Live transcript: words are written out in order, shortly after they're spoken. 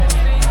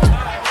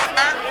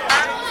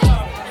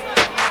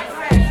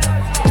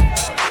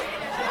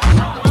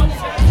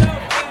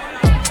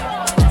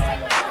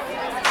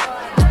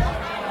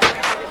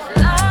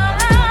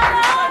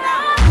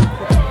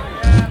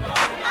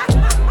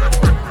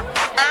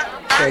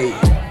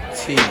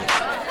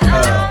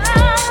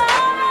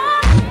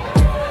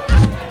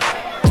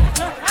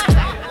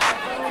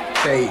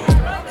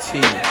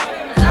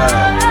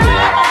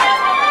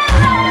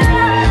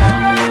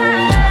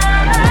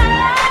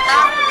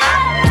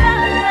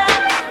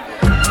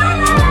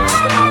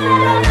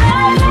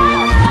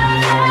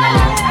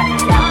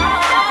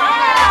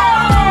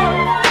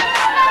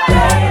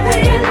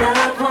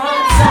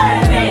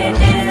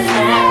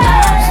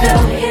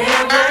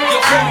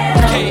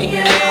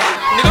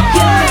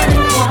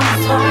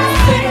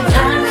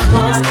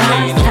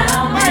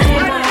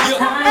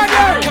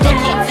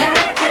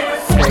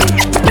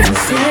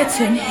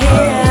Sitting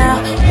here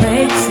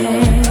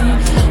waiting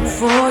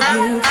for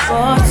you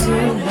for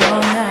too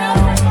long now.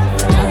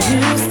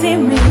 You see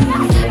me,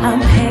 I'm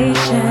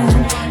patient,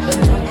 but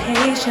my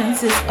patience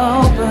is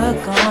over,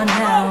 gone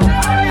now.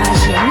 I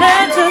should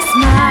learn to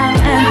smile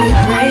and be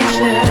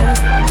gracious,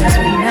 'cause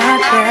we're not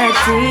that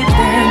deep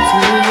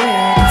into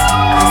it.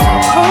 I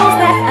suppose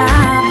that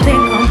I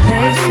think I'm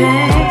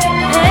patient.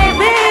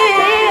 Maybe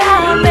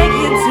I'll make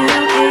you do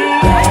it.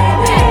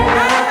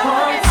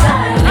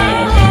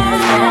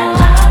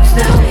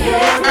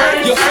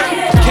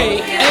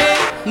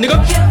 Nigga,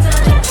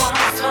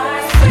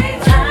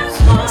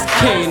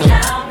 Kano,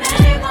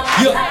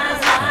 yo,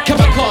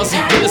 Kamikaze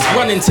with us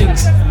running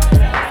things.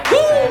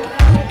 Woo!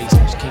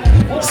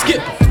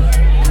 Skip.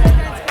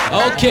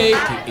 Okay.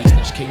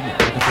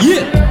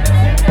 Yeah.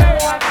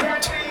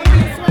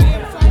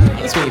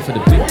 Let's wait for the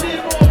beat.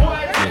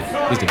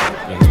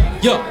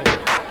 Yo.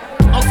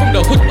 I'm from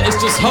the hood, but it's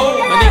just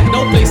home. And ain't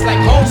no place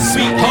like home,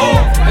 sweet home.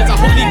 There's a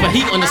whole heap of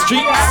heat on the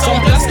street, some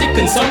plastic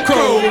and some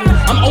chrome.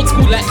 I'm old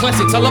school like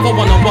classics, I love a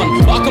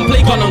one-on-one, but I can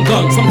play gun on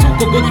gun. Some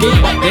talk a good game,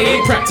 but they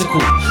ain't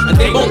practical, and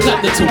they won't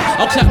clap the two.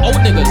 I'll clap old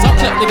niggas, I'll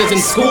clap niggas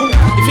in school.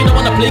 If you don't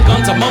wanna play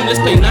guns, I'm on, let's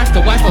play knife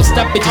to wife, I'll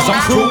stab bitches,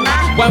 I'm cruel.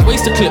 Why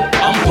waste a clip?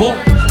 I'm poor.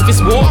 If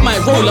it's war, I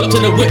might roll up to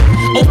the whip.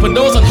 Open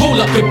doors and hold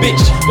up your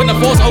bitch. When the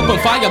doors open,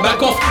 fire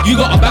back off. You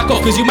gotta back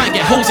off, cause you might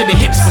get holes in the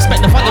hips.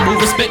 Respect the fighter, will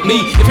respect me.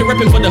 If you're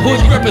repping for the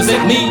hood, you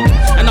represent me.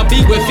 And I'll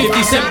be where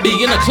 50 Cent be.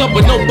 In a club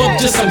with no bug,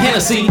 just some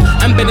Hennessy.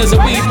 I'm bad as a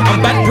weed,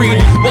 I'm bad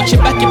breed. Watch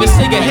your back if it's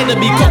nigga ahead of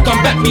me. Cock,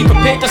 I'm back, be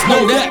prepared, just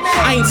know that.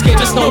 I ain't scared,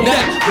 just know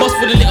that. Bust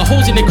for the little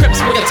holes in the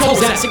creps where your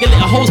toes at. Sing a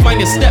little holes,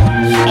 mind your step.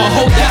 I'll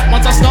hold that,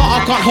 once I start,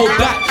 I can't hold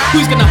back.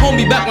 Who's gonna hold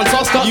me back once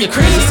I start? You're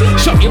crazy.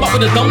 Shut you up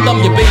with a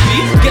dum-dum, your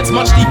baby. Gets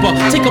much deeper.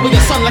 Take away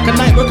your son like a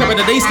night worker and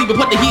a day sleeper.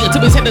 Put the heater to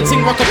his head and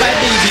sing rock-a-bye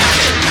baby.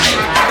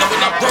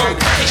 Double up road,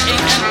 H-A-N,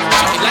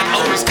 shut it like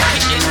O's.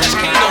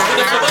 H-A/Kano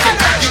with a flip again.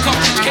 You can't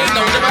teach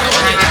Kano, never go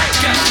again.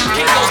 Cash,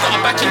 Kano's got a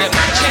batch in them.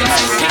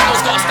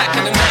 Kano's got a stack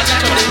in them. Not a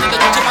jack on it, nigga,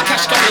 don't get my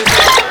cash coming.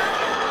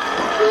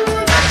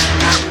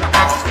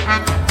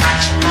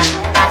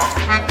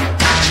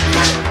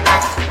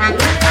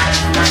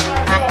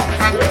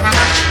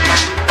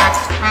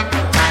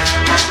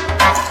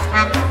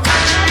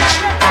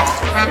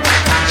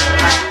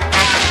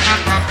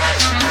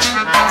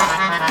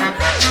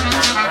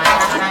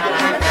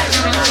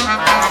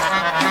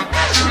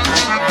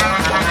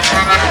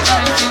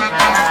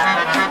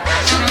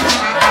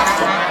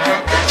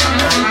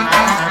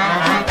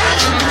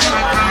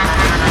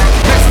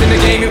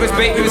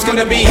 We was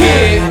gonna be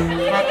here.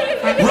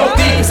 Roll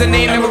deep is the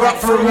name and we're up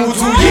for a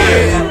rules all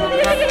year.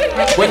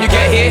 When you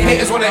get here,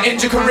 haters wanna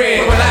end your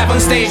career. We're live on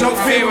stage, no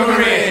fear when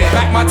we're here.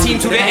 Back my team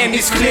till the end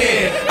is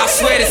clear. I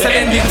swear this an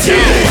ending too.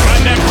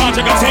 And them can't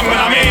take a ting when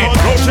I'm here.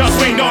 Roach just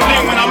swing, don't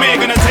ling when I'm here.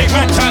 Gonna take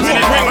one chance in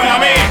the ring when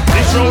I'm here.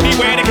 This roadie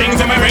where the kings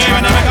in my rear.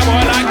 And I make a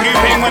boy like you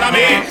ping when I'm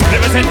here.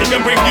 Never said he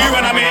can bring you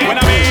when I'm here. When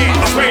I'm here,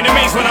 I spray the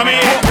mace when I'm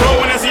here. Bro,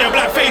 when I see a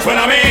black face when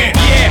I'm here.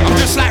 Yeah, I'm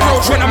just like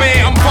Roach when I'm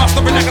here. I'm fast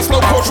up and like a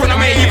slow coach when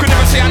I'm here. You can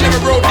never say I never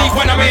rode deep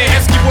when I'm here.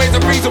 Esky boy's the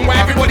reason why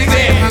everybody's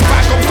here.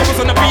 Five gold stoppers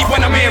on the beat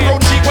when I'm here.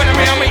 Road cheap when I'm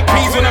here. I make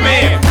peas when I'm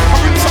here. I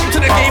bring something to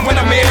the game when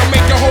I'm here. I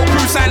make your whole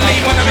crew sign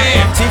lean when I'm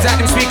here. Seems like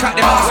them speak out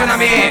them ass when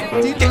I'm here.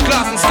 Get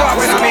glass and start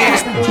when I'm here.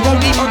 You won't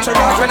leave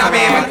entourage when I'm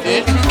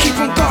here. Keep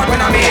on guard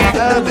when I'm here.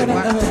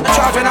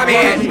 Charge when I'm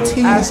here.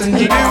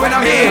 You do when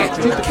I'm here.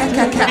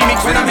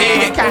 Mix when I'm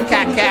here.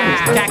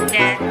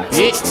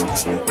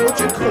 What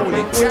you call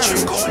it?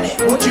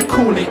 What you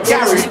call it?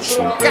 Garage.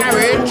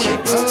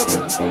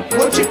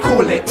 What you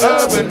call it?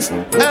 Urban.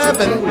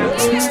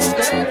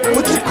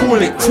 What you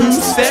call it?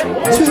 Two-step.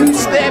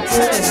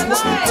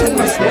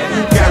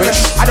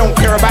 Garage. I don't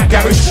care about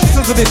garage.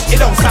 Listen to this, it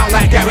don't sound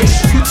like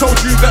garage. Who told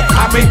you that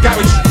I make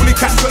garage? Fully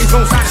Cat's got his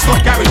own sound, it's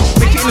not garage.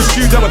 Make it in the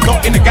studio and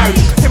not in the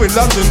garage. Here in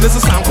London there's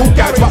a sound called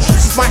garage, but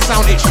this is my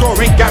sound, it sure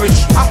ain't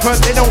garage. I've heard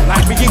they don't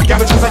like me in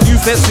garage cause I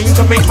use their scene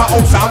to make my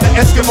own sound. The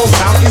Eskimo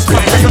sound is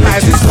mine,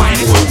 recognize it's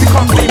mine. You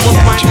can't claim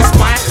what's mine, it's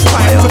mine.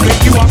 Time to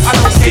make you up, I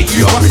don't hate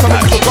you, but some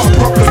people got a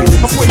problem.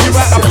 I'm putting you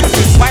out of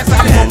business, why is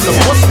that a problem?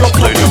 What's your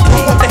problem?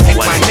 What the heck,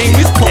 my name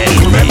is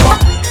Problem, remember?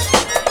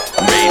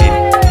 Rated,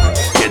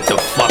 get the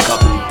fuck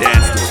up and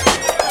dance to it.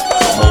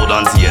 So hold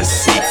on to your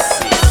seats,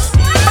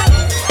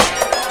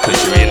 cause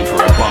you're in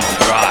for a bumpy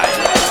ride.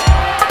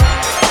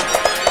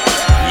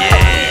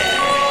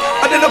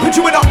 Yeah. And then I put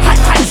you in a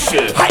hype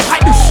shit.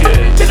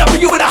 Then I put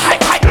you in a hype.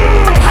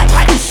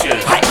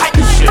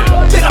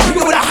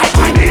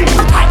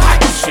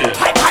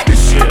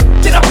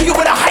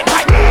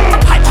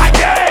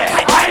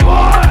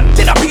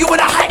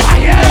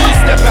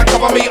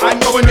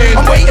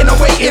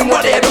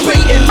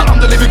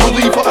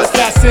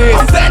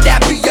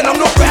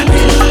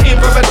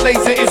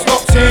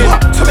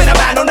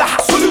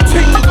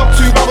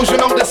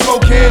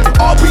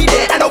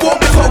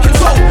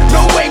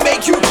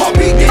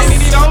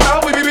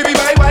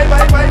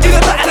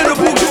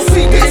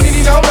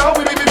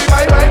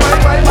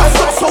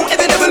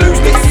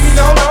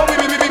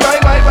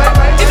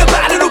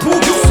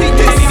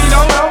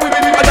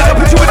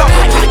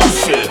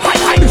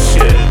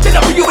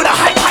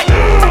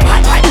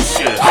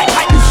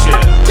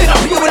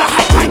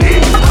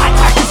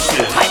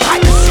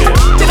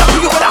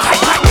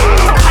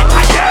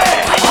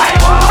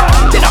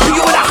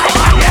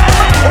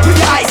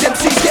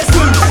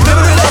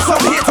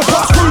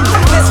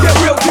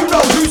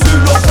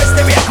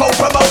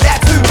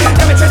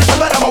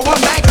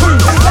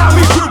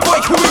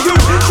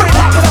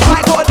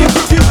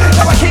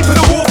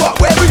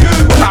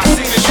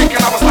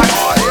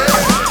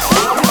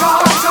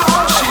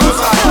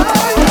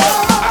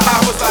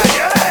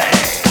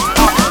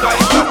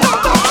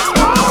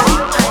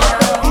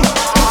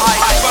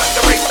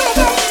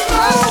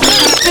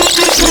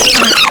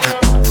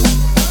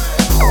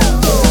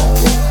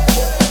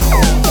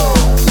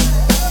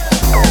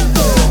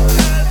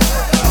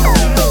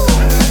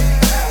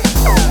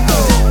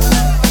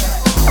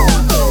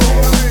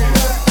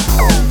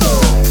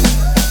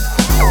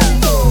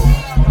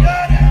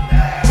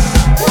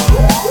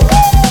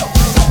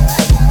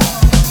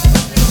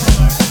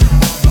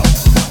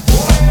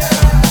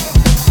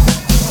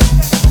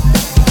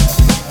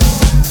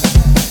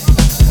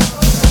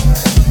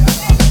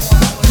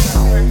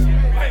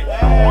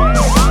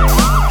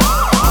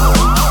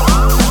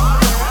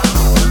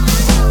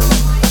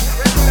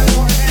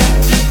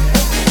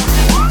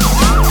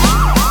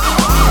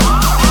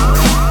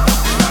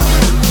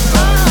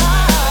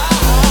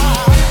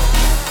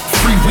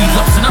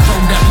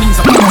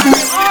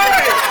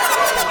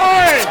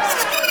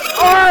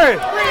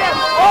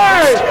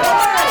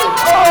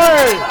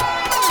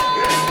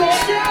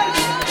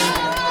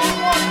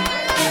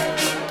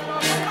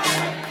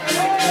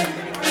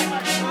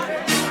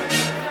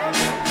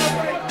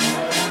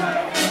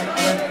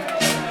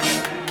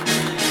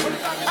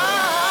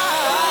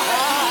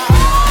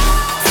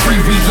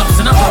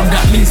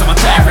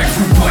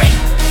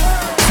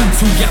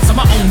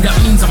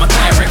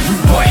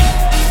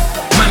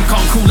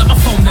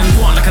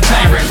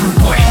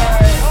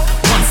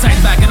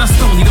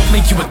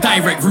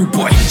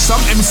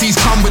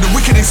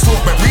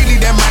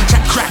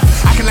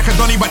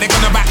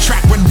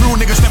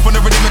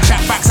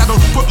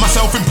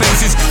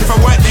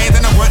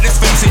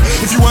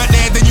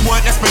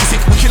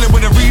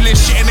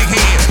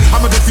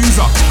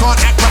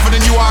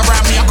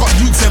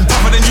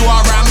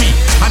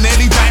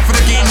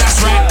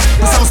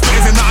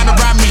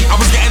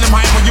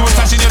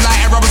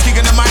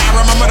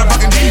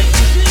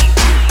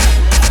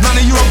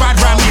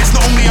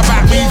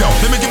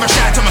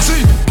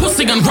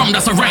 Storm,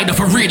 that's a rider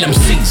for real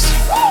MCs.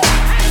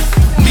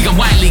 Nigga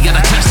Wiley got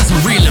a clash, that's a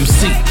real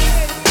MC.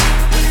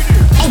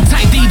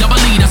 Old-tight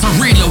D-double-E, that's a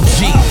real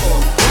OG.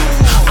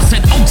 I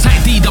said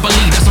old-tight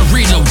D-double-E, that's a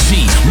real OG.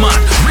 Man,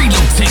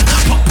 reload ting,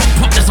 pop, pop,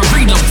 pop, that's a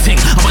reload ting.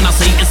 And when I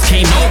say it's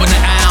Kano in the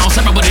house,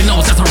 everybody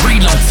knows that's a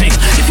reload ting.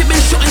 If you've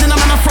been shooting, then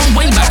I'm on from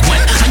way back when.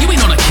 And you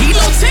ain't on a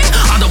kilo ting,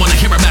 I don't wanna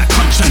hear about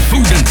crunch and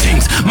food and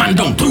things. Man,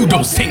 don't do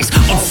those things.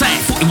 On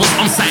site, it was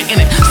on site,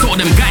 innit? So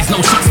them guys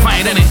know shots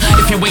fired, innit?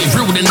 If you ain't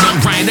real, then don't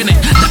ride, innit?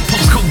 That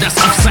postcode, that's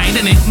offside,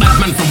 innit?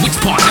 Madman from which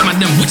part? Them and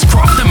them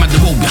witchcraft, them and the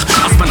rogue.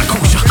 I span a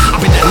kosher. I've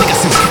been that nigga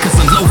since kickers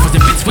and loafers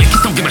and bits wicked.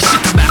 Don't give a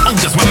shit about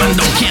olders. When man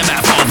don't care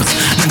about fathers.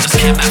 Man just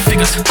care about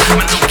figures.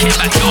 Man don't care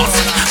about yards.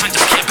 Man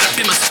just care about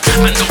dimmers.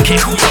 Man don't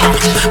care who's on.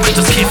 Man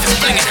just care for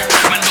blinging.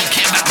 Man don't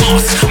care about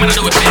boss. Man I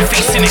do it bare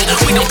face in it.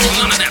 We don't do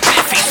none of that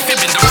bare face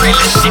fibbing. The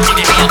realest shit in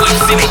the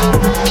airwaves in it.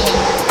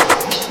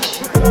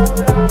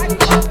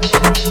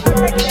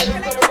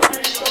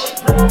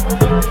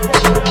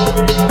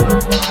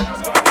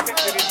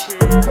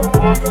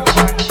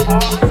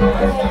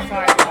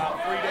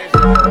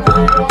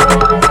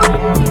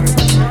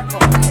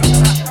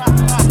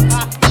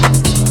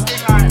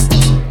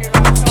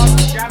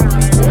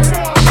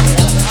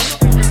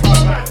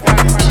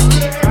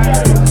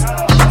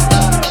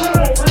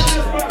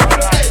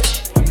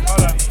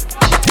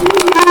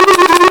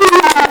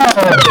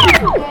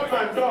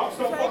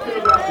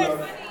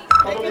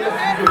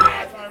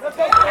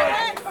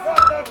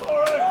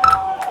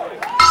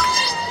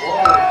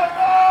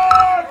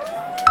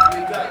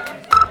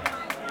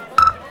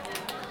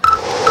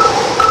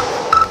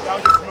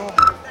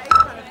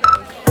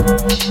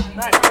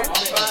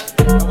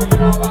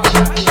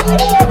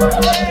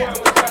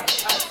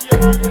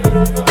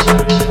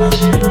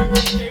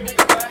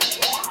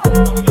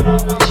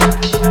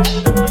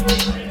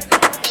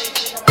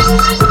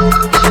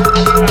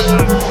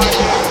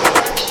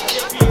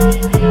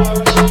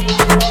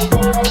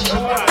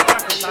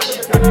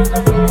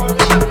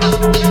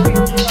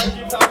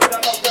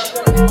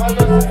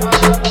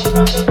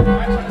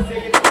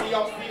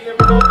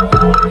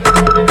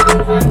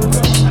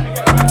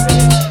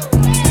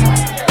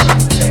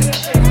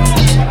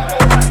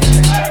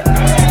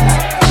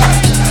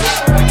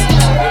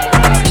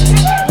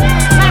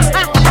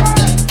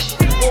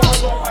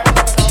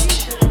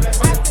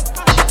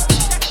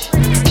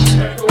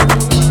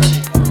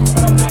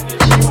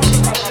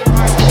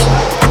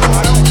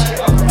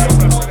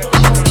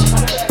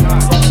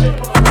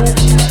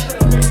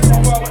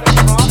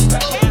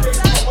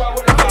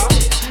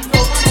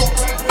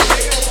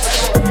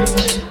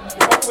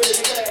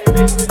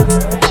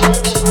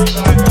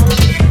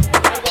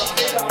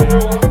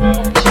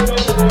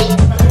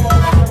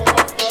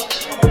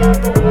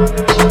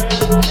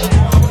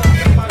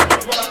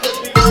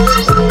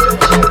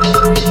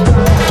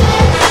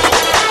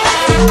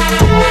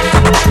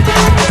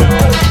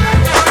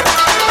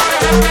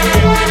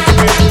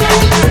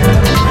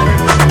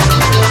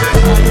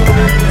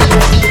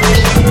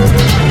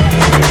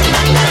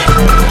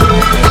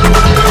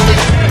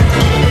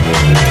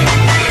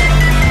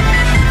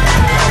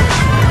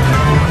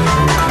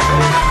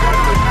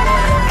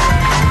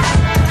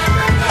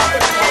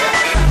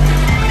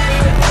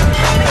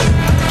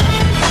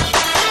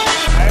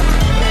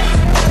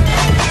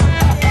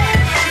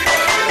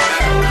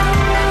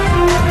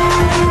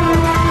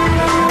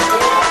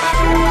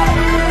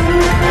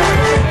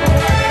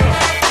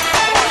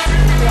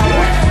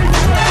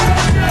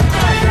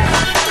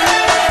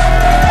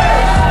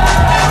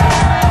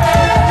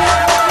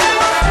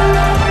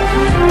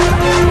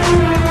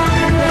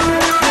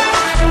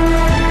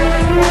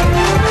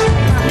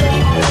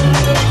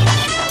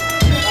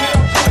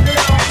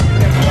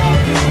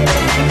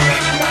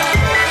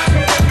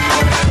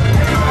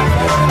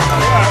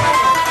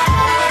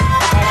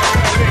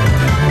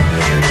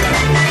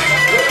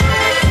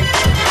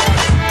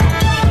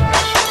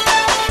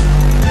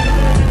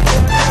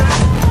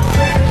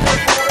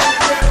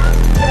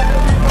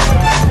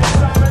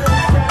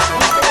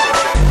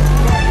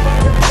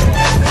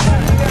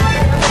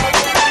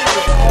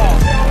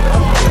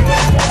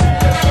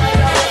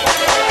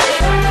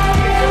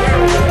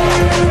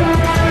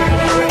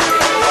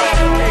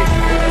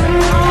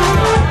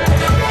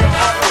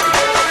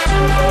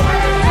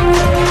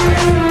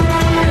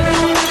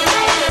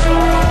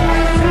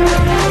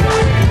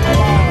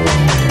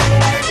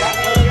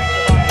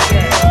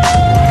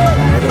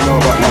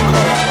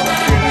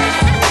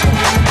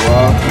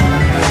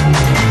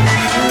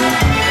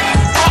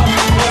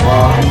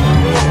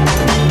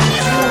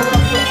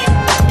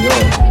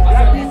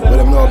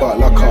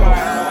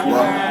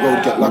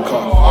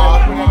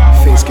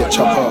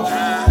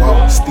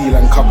 steel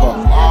and copper.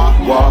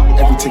 What?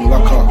 Everything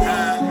lock up.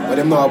 What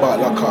them know about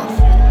lock off?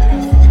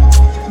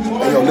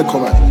 Hey yo, little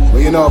man,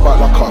 what you know about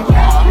lock off?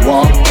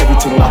 What?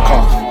 Everything lock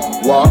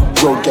off.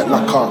 What? Road get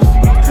lock off.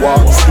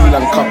 What? Steel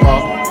and copper.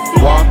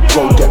 What?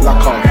 Road get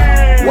lock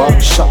off.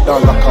 What? Shut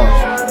down lock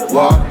off.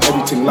 What?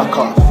 Everything lock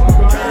off.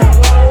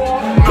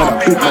 Man,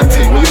 a big man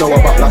thing, what you know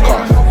about lock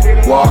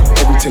off? What?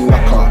 Everything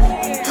lock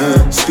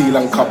off. Steel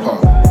and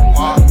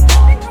copper.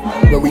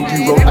 When we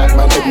do road act,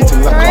 man,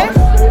 everything lock off.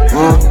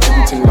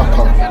 Everything lock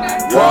off.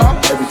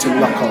 What? Everything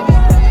lock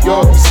off.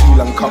 Yo,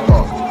 steel and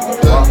copper.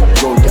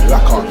 What? Road get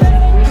lock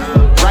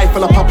off.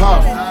 Rifle a pop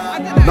off.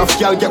 Enough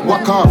gal get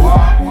whack off.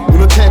 We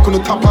no take on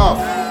the top off.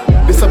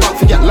 This about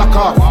to get lock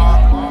off.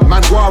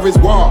 Man, war is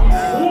war.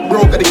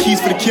 Bro got the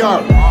keys for the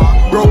car.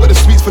 Bro got the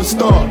sweets for the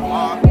store.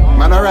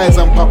 Man, I rise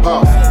and pop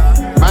off.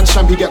 Man,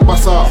 champy get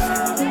bust off.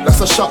 That's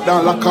a shot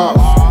down lock off.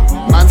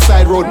 Man,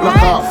 side road block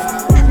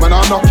off. Man,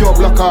 I'll knock your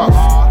block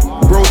off.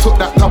 Bro took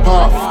that top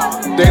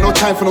off. There ain't no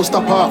time for no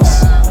stop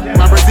offs.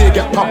 Man, Brazil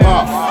get pop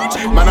off.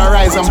 Man, I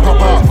rise and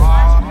pop off.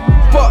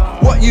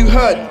 Fuck what you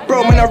heard,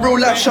 bro, man, I real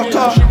life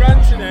shutter.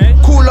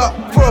 Call up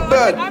for a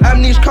bird,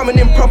 amnesia coming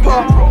in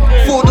proper.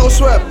 4-door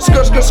swerve,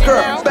 skirt, skirt,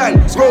 skirt, bang,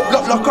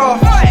 roadblock lock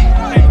off.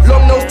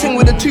 Long nose ting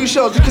with the 2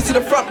 shells, you can see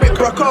the front bit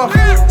broke off.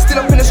 Still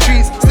up in the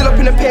streets, still up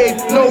in the pave,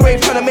 no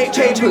rave trying to make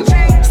changes.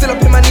 Still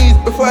up in my knees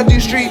before I do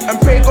street and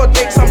pray God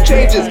make some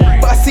changes.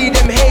 But I see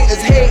them haters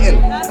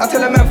hating, I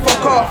tell them man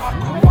fuck off.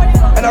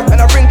 And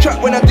I bring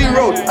trap when I do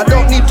road, I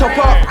don't need top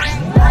up.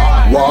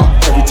 What?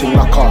 Everything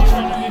lock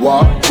off.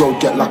 What?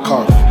 Road get lock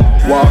off.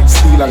 What?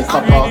 Steel and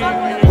copper.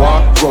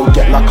 What? Road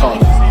get lock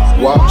off.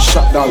 What?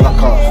 Shut down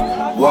lock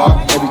off.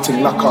 What?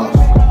 Everything lock off.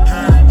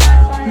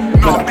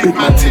 Man, a big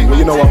man thing, what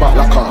you know about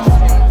lock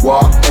off?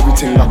 What?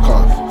 Everything lock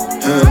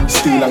off.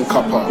 Steel and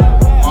copper.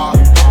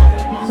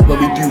 When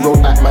we do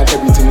road act, man,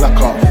 everything lock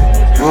off.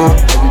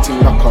 Everything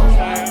lock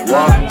off.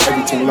 What?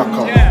 Everything lock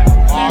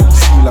off.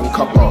 Steel and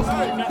copper.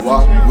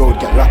 What? Road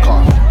get lock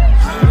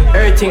off.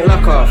 Everything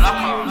lock off.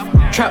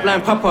 Trap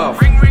line pop off.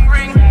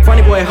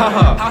 Funny boy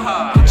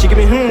haha. She give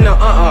me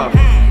now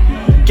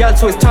Girl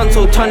toys ton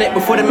so ton it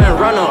before the man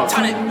run off.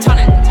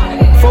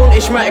 Phone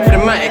ishmatic for the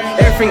matic.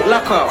 Everything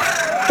lock off.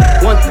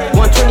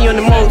 120 on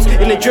the modes,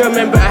 in the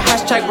German, but a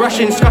hashtag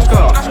Russian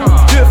Skaska.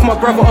 Do it for my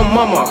brother or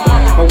mama.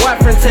 My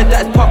white friend said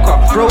that it's pucker.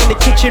 Bro in the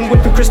kitchen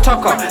whipping Chris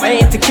Tucker. I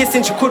ain't into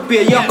kissing, she could be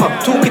a yucker.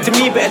 Talking to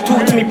me, better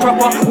talk to me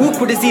proper. Walk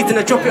with disease and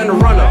I drop it on the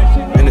runner.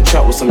 In the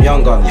trap with some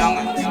young guns.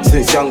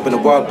 Since young been a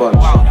wild bunch.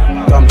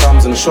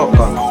 Dum-dums and a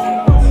shotgun.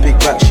 Big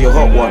black, she a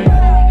hot one.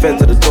 Vent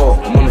to the door,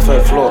 I'm on the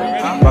 3rd floor.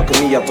 Back of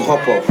me, have to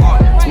hop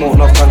off. Smoke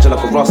enough ganja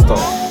like a rasta.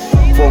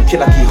 Phone kill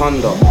like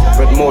Honda.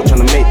 Red more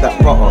tryna make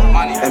that butter.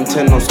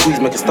 M10 on squeeze,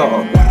 make it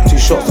stutter. 2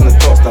 shots on the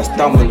dots, that's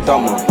dumb and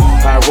dumber.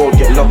 High road,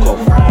 get lock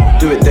off.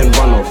 Do it, then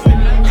run off.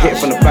 Hit it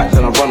from the back,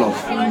 then I run off.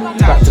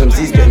 Back to them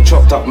Z's getting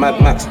chopped up,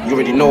 Mad Max. You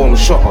already know I'm a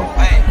shotter.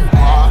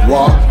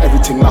 What?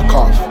 Everything lock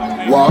off.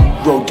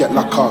 What? Road get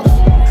lock off.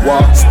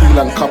 What? Steel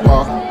and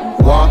copper.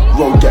 What?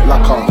 Road get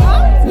lock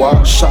off.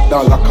 What? Shut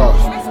down lock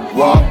off.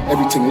 What?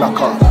 Everything lock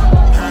off.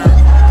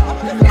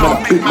 Man,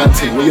 a big man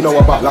thing, what you know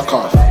about lock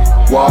off?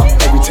 What?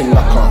 Everything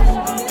lock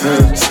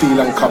off. Steel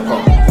and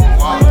copper.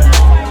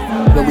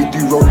 When we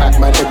do road act,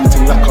 man,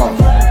 everything lock off.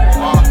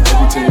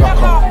 Everything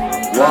lock off.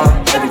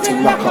 What?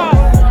 Everything lock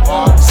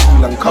off.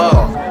 Steel and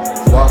copper.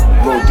 What?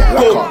 Road get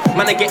lock off.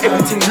 Man, I get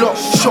everything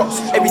locked,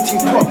 shots, everything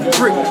pop,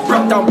 brick,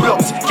 break down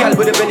blocks, gal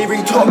with a belly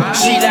ring top,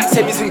 she likes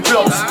heavies and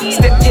blocks,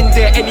 step in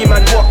there, any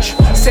man watch,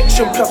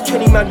 section plus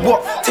 20 man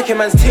what, take a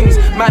man's things,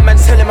 man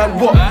selling man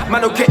what,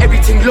 man will get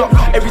everything locked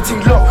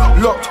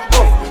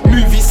off,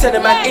 movie send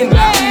a man in,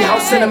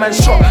 house send a man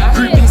shot,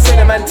 groupie send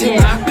a man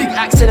things, big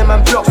axe send a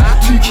man blocks,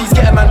 2 keys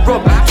get a man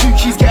robbed, 2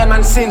 keys get a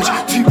man singe,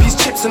 2-piece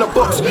chips in a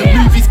box,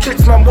 movies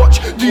clips man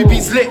watch,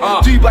 doobies lit,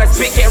 Dubai's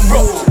bit getting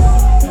rocked.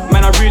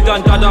 Man, I really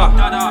done dada.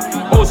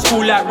 Old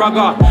school like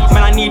rugger.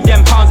 Man, I need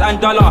them pounds and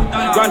dollar.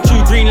 Run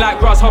through green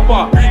like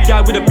grasshopper.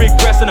 Gal with a big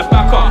breast and a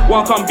backer.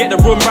 One come get the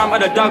room ram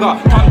of the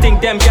dagger. Can't think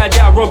them gal, they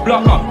a road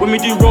blocker. When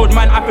we do road,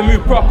 man, I can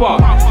move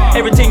proper.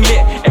 Everything lit,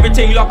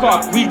 everything lock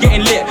up. We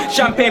getting lit,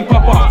 champagne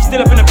popper.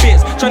 Still up in the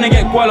bits, tryna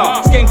get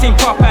guala. Skank ting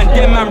pop and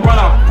them man run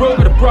up. Broke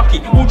with a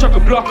brocky, all truck a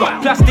blocker.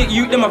 Plastic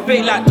youth, them a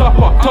fake like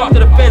topper. Talk to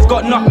the feds,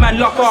 got knock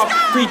man lock off.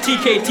 Free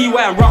TK, TY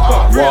and rock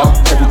up. What?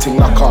 Everything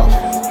lock off.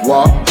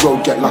 What?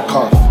 Road get lock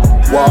off.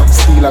 What?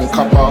 Steel and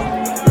copper.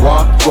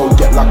 What? Road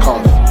get lock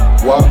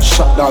off. What?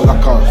 Shut down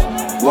lock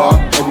off.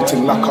 What?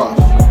 Everything lock off.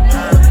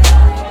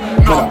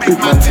 Man, a big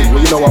man thing,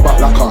 what you know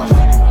about lock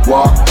off?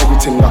 What?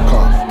 Everything lock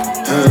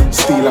off.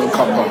 Steel and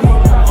copper.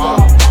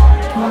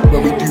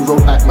 When we do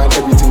road act, man,